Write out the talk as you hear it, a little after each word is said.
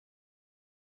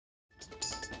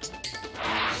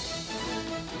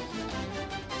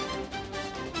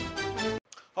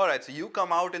Alright, so you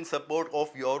come out in support of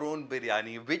your own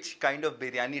biryani. Which kind of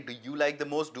biryani do you like the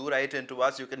most? Do write into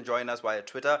us. You can join us via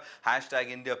Twitter, hashtag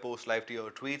India Post Live to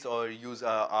your tweets, or use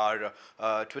our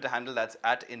Twitter handle, that's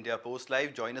at India Post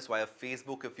Live. Join us via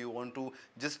Facebook if you want to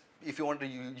if you want to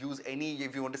use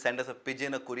if you want to send us a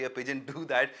pigeon, a courier pigeon, do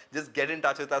that. Just get in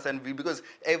touch with us, and because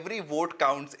every vote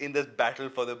counts in this battle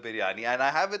for the biryani. And I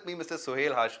have with me Mr.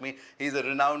 Sohail Hashmi. He's a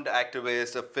renowned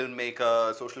activist, a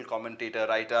filmmaker, social commentator,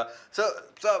 writer. So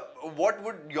what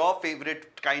would your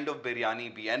favorite kind of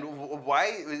biryani be, and why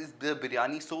is the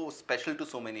biryani so special to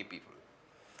so many people?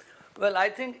 Well, I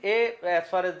think as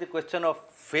far as the question of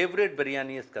favorite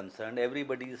biryani is concerned,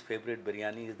 everybody's favorite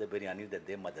biryani is the biryani that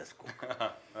their mothers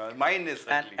cook. Mine is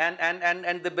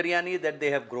and the biryani that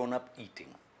they have grown up eating.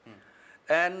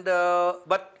 And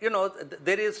but you know,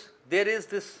 there is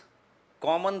this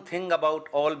common thing about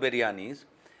all biryanis,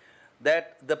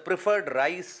 that the preferred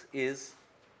rice is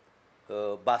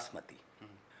basmati.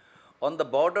 On the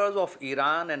borders of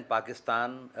Iran and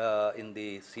Pakistan, in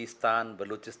the Sistan,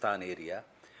 Balochistan area,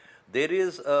 there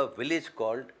is a village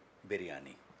called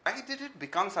Biryani. Why did it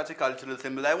become such a cultural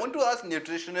symbol? I want to ask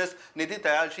nutritionist Nidhi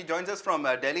Tayal. She joins us from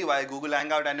Delhi via Google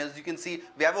Hangout, and as you can see,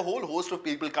 we have a whole host of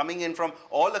people coming in from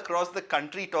all across the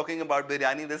country talking about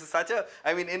biryani. This is such a,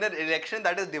 I mean, in an election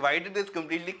that has divided this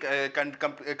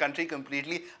country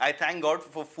completely, I thank God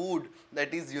for food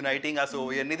that is uniting us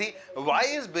over here. Nidhi, why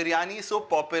is biryani so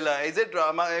popular? Is it,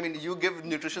 I mean, you give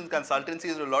nutrition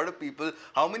consultancies to a lot of people.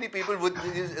 How many people would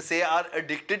you say are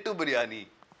addicted to biryani?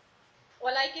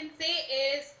 All I can say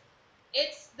is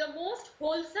it's the most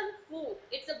wholesome food.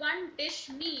 It's a one dish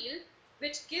meal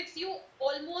which gives you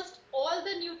almost all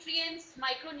the nutrients,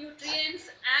 micronutrients,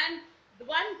 and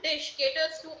one dish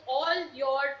caters to all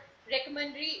your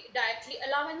recommendatory dietary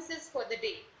allowances for the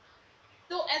day.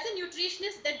 So as a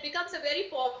nutritionist, that becomes a very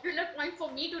popular point for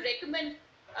me to recommend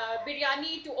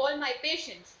biryani to all my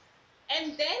patients.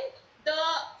 And then the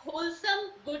wholesome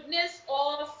goodness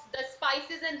of the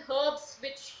spices and herbs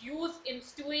which use in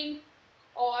stewing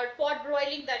or pot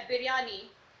broiling that biryani.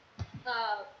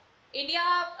 India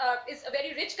is a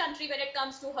very rich country when it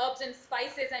comes to herbs and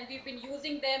spices, and we've been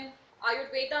using them.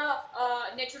 Ayurveda,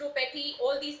 naturopathy,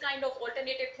 all these kind of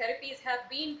alternative therapies have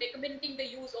been recommending the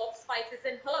use of spices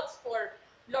and herbs for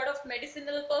a lot of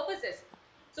medicinal purposes.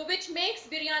 So which makes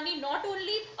biryani not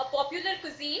only a popular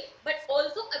cuisine, but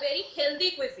also a very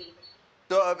healthy cuisine.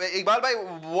 So, Iqbal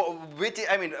bhai,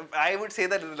 I mean, I would say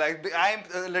that, like, I'm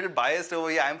a little biased over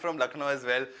here. I'm from Lucknow as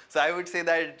well. So I would say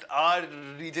that our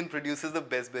region produces the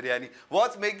best biryani.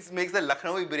 What makes the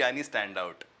Lucknowi biryani stand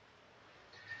out?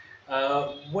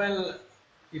 Well,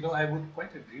 you know, I would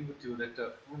quite agree with you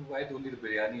that why only the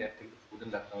biryani, I think the food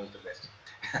in Lucknow is the best.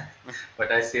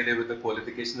 But I say that with the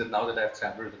qualification that now that I've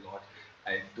traveled a lot,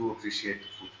 I do appreciate the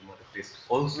food from other places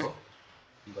also.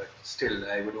 But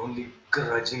still, I would only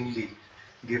grudgingly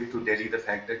give to Delhi the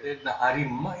fact that the Nahari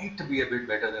might be a bit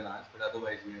better than ours, but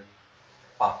otherwise we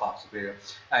are far superior.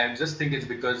 I just think it's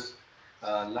because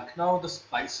Lucknow, the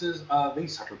spices are very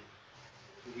subtle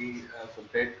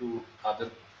compared to other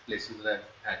places that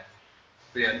I've had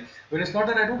biryani. But it's not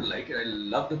that I don't like it. I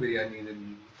love the biryani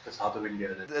in the south of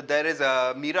India. There is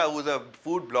Meera, who's a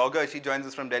food blogger. She joins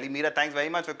us from Delhi. Meera, thanks very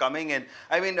much for coming in.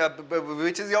 I mean,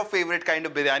 which is your favorite kind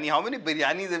of biryani? How many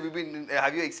biryanis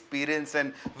have you experienced,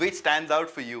 and which stands out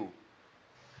for you?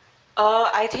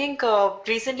 I think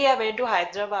recently I went to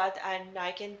Hyderabad, and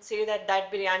I can say that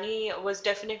biryani was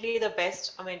definitely the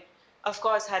best. I mean, of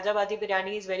course, Hyderabadi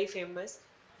biryani is very famous.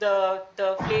 The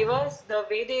flavors, the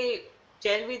way they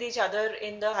gel with each other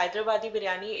in the Hyderabadi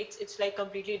biryani, it's like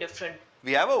completely different.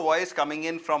 We have a voice coming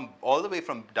in from all the way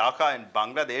from Dhaka in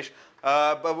Bangladesh.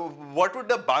 What would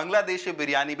the Bangladeshi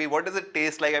biryani be? What does it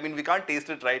taste like? I mean, we can't taste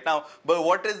it right now, but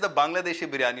what is the Bangladeshi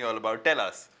biryani all about? Tell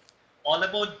us. All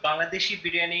about Bangladeshi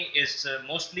biryani is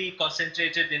mostly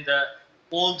concentrated in the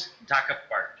old Dhaka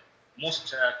part.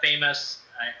 Most famous,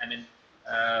 I mean,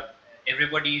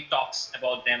 everybody talks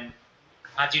about them,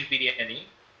 Hajir biryani,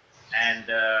 and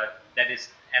that is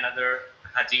another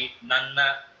Haji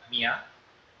Nanna Mia.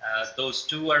 Those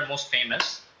two are most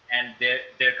famous, and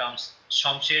there comes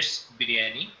Shamsher's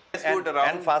biryani.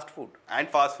 And fast food. And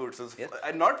fast food. So yes.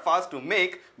 Not fast to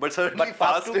make, but certainly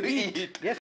fast to eat. Yes.